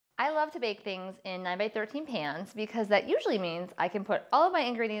I love to bake things in 9x13 pans because that usually means I can put all of my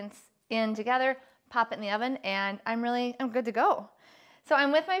ingredients in together, pop it in the oven, and I'm good to go. So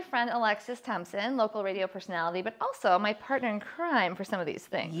I'm with my friend Alexis Thompson, local radio personality, but also my partner in crime for some of these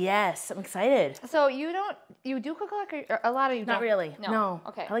things. Yes, I'm excited. So you do cook a lot, or you don't? Not really. No.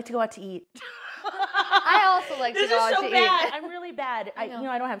 Okay. I like to go out to eat. I also like to go out to eat. This is so bad. I'm really bad. I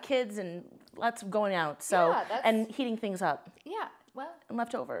don't have kids and lots of going out. So and heating things up. Yeah. Well, and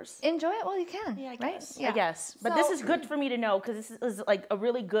leftovers. Enjoy it while you can. Yeah, I guess. Right? Yeah. I guess. But this is good for me to know because this is like a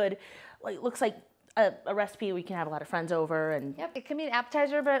really good, like looks like a recipe we can have a lot of friends over and. Yep. It can be an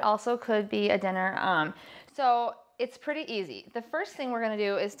appetizer, but it also could be a dinner. So it's pretty easy. The first thing we're gonna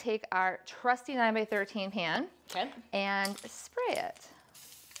do is take our trusty 9x13 pan and spray it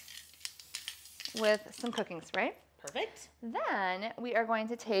with some cooking spray. Perfect. Then we are going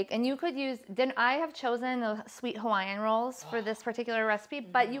to take, and you could use, I have chosen the sweet Hawaiian rolls for this particular recipe,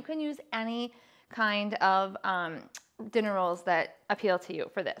 but you can use any kind of dinner rolls that appeal to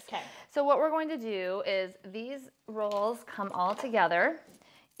you for this. Okay. So what we're going to do is these rolls come all together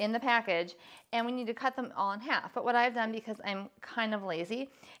in the package, and we need to cut them all in half. But what I've done, because I'm kind of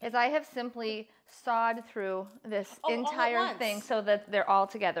lazy, is I have simply sawed through this entire thing so that they're all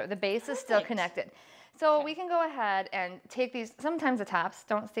together. The base is still connected. So we can go ahead and take these. Sometimes the tops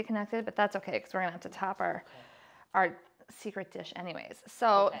don't stay connected, but that's okay because we're gonna have to top our secret dish anyways.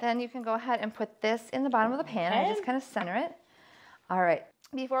 So then you can go ahead and put this in the bottom of the pan and just kind of center it. All right.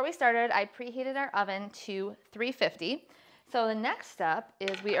 Before we started, I preheated our oven to 350. So the next step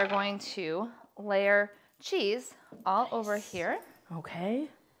is we are going to layer cheese all over here. Okay.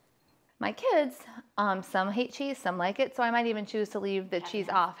 My kids, some hate cheese, some like it, so I might even choose to leave the cheese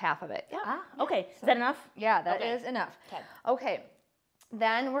off half of it. Yeah. Ah, okay. Is that enough? Yeah, that is enough. Okay.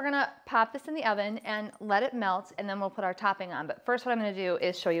 Then we're gonna pop this in the oven and let it melt, and then we'll put our topping on. But first what I'm gonna do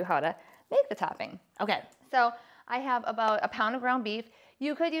is show you how to make the topping. Okay. So I have about a pound of ground beef.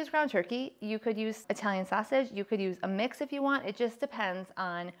 You could use ground turkey, you could use Italian sausage, you could use a mix if you want. It just depends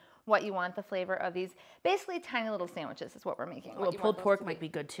on what you want the flavor of these. Basically tiny little sandwiches is what we're making. Well, pulled pork might be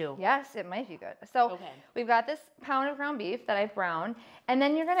good too. Yes, it might be good. So we've got this pound of ground beef that I've browned, and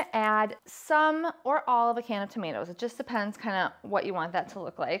then you're gonna add some or all of a can of tomatoes. It just depends kind of what you want that to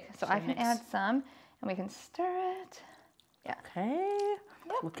look like. So I can add some, and we can stir it. Yeah. Okay.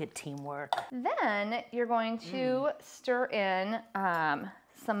 Look at teamwork. Then you're going to stir in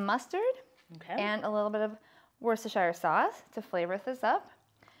some mustard and a little bit of Worcestershire sauce to flavor this up.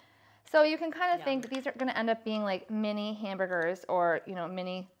 So you can kind of think these are going to end up being like mini hamburgers or,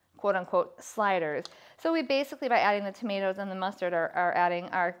 mini quote unquote sliders. So we basically, by adding the tomatoes and the mustard, are adding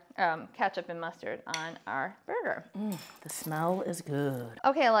our ketchup and mustard on our burger. The smell is good.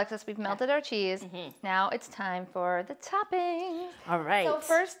 Okay, Alexis, we've melted our cheese. Now it's time for the topping. All right. So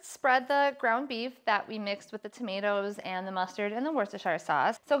first, spread the ground beef that we mixed with the tomatoes and the mustard and the Worcestershire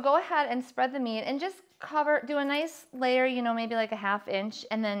sauce. So go ahead and spread the meat and just do a nice layer, maybe like a 1/2 inch,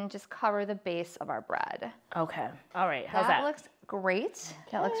 and then just cover the base of our bread. Okay. All right. How's that? That looks great.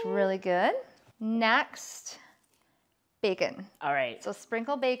 That looks really good. Next, bacon. All right. So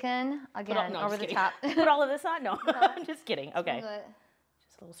sprinkle bacon again over the top. Put all of this on? No, I'm just kidding. Okay.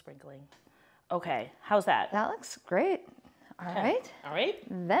 Just a little sprinkling. Okay. How's that? That looks great. All right. All right.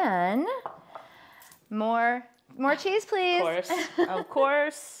 Then more cheese, please. Of course. Of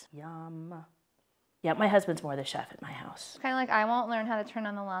course. Yum. Yeah, my husband's more the chef at my house. Kind of like I won't learn how to turn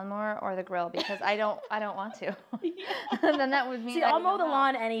on the lawnmower or the grill because I don't want to. Then that would mean I'll mow the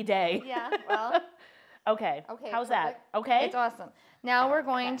lawn any day. Yeah, well. Okay. How's that? Okay. It's awesome. Now we're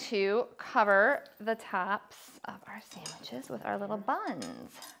going to cover the tops of our sandwiches with our little buns.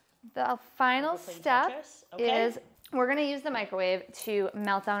 The final step is we're going to use the microwave to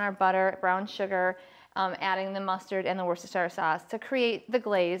melt down our butter, brown sugar, adding the mustard and the Worcestershire sauce to create the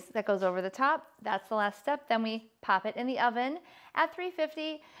glaze that goes over the top. That's the last step. Then we pop it in the oven at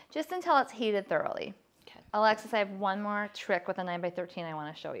 350 just until it's heated thoroughly. Okay. Alexis, I have one more trick with a 9x13 I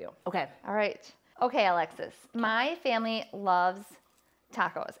want to show you. Okay. All right. Okay, Alexis, my family loves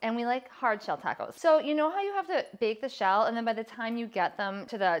tacos and we like hard shell tacos. So you know how you have to bake the shell and then by the time you get them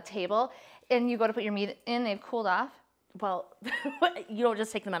to the table and you go to put your meat in, they've cooled off? Well, you don't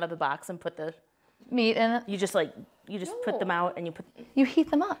just take them out of the box and put the meat in it? You just put them out and you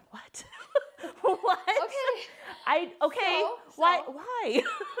heat them up. What? What? Okay. Why?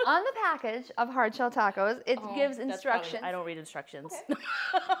 On the package of hard shell tacos, it gives instructions. I don't read instructions. Okay.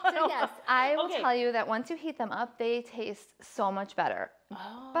 So yes, I will tell you that once you heat them up, they taste so much better.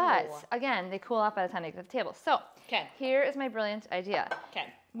 Oh. But again, they cool off by the time they get to the table. So here is my brilliant idea. Okay.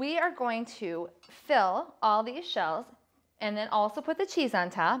 We are going to fill all these shells and then also put the cheese on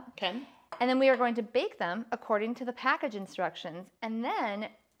top. Okay. And then we are going to bake them according to the package instructions. And then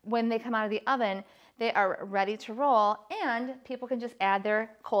when they come out of the oven, they are ready to roll, and people can just add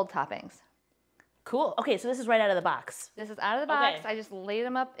their cold toppings. Cool. Okay, so this is right out of the box. This is out of the box. Okay. I just laid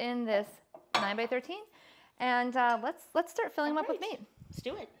them up in this 9x13, and let's start filling them up with meat. Let's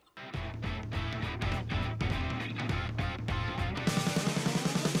do it.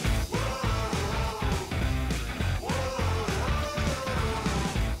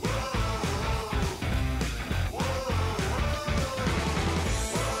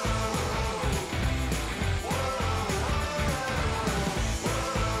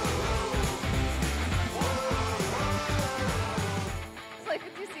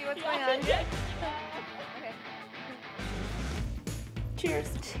 What's going on here? Okay. Cheers.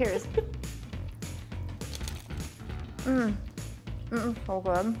 Cheers. So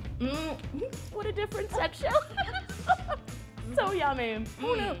good. What a difference that shell. So yummy.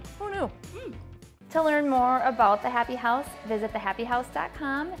 Who knew? Who knew? To learn more about the Happi House, visit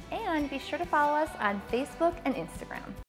thehappyhouse.com and be sure to follow us on Facebook and Instagram.